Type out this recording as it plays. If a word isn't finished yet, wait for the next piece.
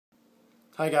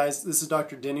Hi guys, this is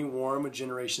Dr. Denny Warren with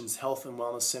Generations Health and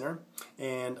Wellness Center,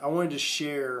 and I wanted to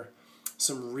share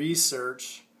some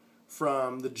research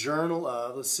from the Journal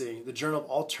of, the Journal of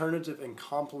Alternative and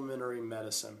Complementary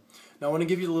Medicine. Now I want to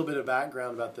give you a little bit of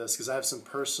background about this because I have some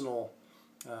personal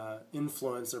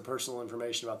influence or personal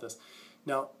information about this.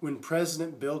 Now, when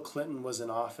President Bill Clinton was in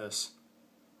office,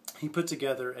 he put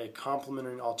together a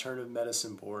complementary and alternative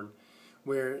medicine board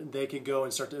where they could go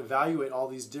and start to evaluate all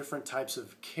these different types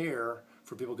of care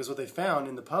for people, because what they found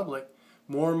in the public,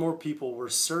 more and more people were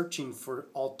searching for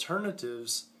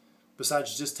alternatives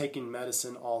besides just taking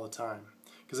medicine all the time,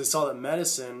 because they saw that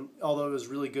medicine, although it was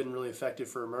really good and really effective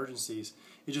for emergencies,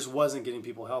 it just wasn't getting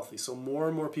people healthy. So more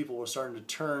and more people were starting to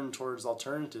turn towards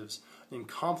alternatives in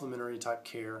complementary type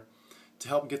care to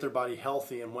help get their body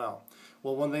healthy and well.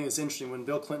 Well, one thing that's interesting, when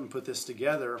Bill Clinton put this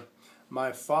together,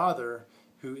 my father,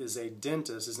 who is a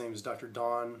dentist, his name is Dr.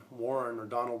 Donald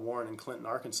Warren in Clinton,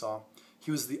 Arkansas, he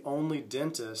was the only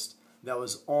dentist that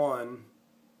was on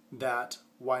that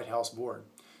White House board.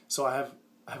 So I have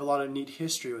a lot of neat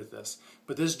history with this.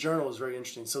 But this journal is very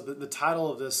interesting. So the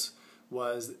title of this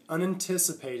was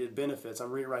Unanticipated Benefits.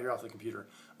 I'm reading right here off the computer.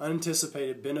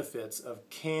 Unanticipated Benefits of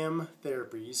CAM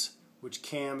Therapies, which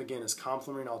CAM, again, is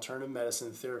Complementary and Alternative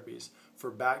Medicine Therapies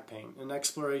for back pain, an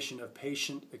exploration of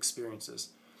patient experiences.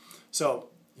 So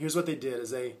here's what they did, is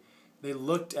they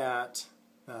looked at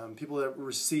people that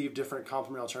received different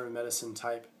complementary alternative medicine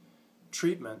type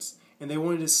treatments, and they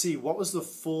wanted to see what was the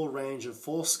full range of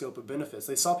full scope of benefits.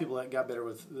 They saw people that got better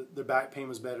with their back pain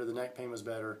was better, the neck pain was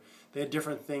better. They had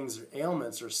different things, their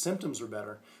ailments or symptoms were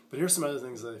better. But here's some other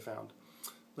things that they found.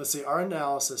 Let's see, our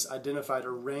analysis identified a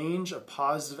range of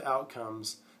positive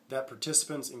outcomes that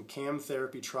participants in CAM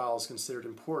therapy trials considered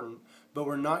important, but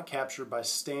were not captured by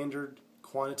standard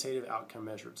quantitative outcome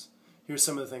measures. Here's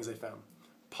some of the things they found.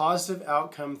 Positive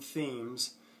outcome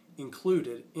themes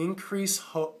included increased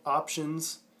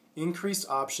options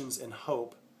and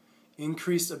hope,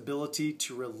 increased ability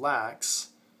to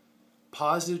relax,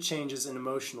 positive changes in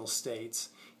emotional states,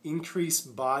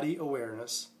 increased body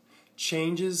awareness,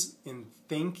 changes in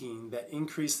thinking that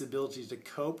increase the ability to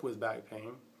cope with back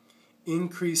pain,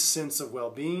 increased sense of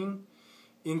well-being,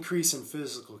 increase in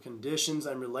physical conditions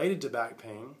unrelated to back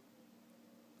pain,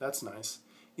 that's nice,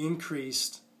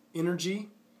 increased energy,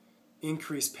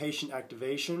 increased patient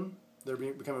activation, they're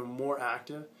becoming more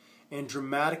active, and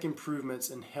dramatic improvements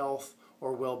in health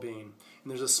or well-being. And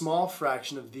there's a small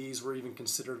fraction of these were even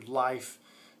considered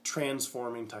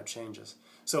life-transforming type changes.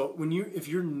 So if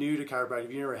you're new to chiropractic,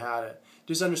 if you never had it,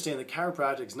 just understand that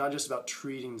chiropractic is not just about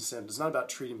treating symptoms, it's not about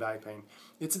treating back pain.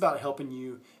 It's about helping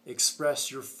you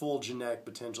express your full genetic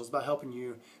potential. It's about helping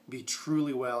you be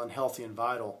truly well and healthy and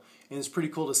vital. And it's pretty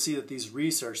cool to see that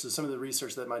some of the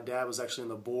research that my dad was actually on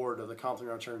the board of the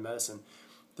Complementary Alternative Medicine,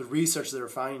 the research that they're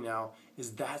finding now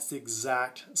is that's the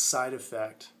exact side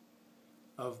effect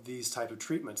of these type of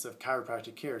treatments, of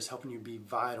chiropractic care, is helping you be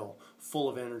vital, full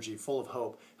of energy, full of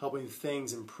hope, helping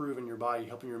things improve in your body,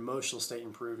 helping your emotional state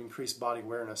improve, increase body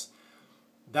awareness.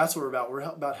 That's what we're about. We're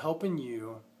about helping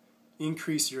you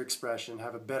increase your expression,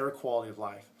 have a better quality of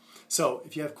life. So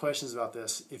if you have questions about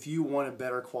this, if you want a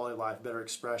better quality of life, better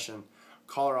expression,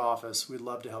 call our office. We'd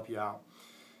love to help you out.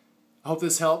 I hope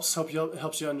this helps.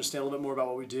 Helps you understand a little bit more about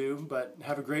what we do. But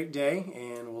have a great day,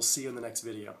 and we'll see you in the next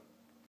video.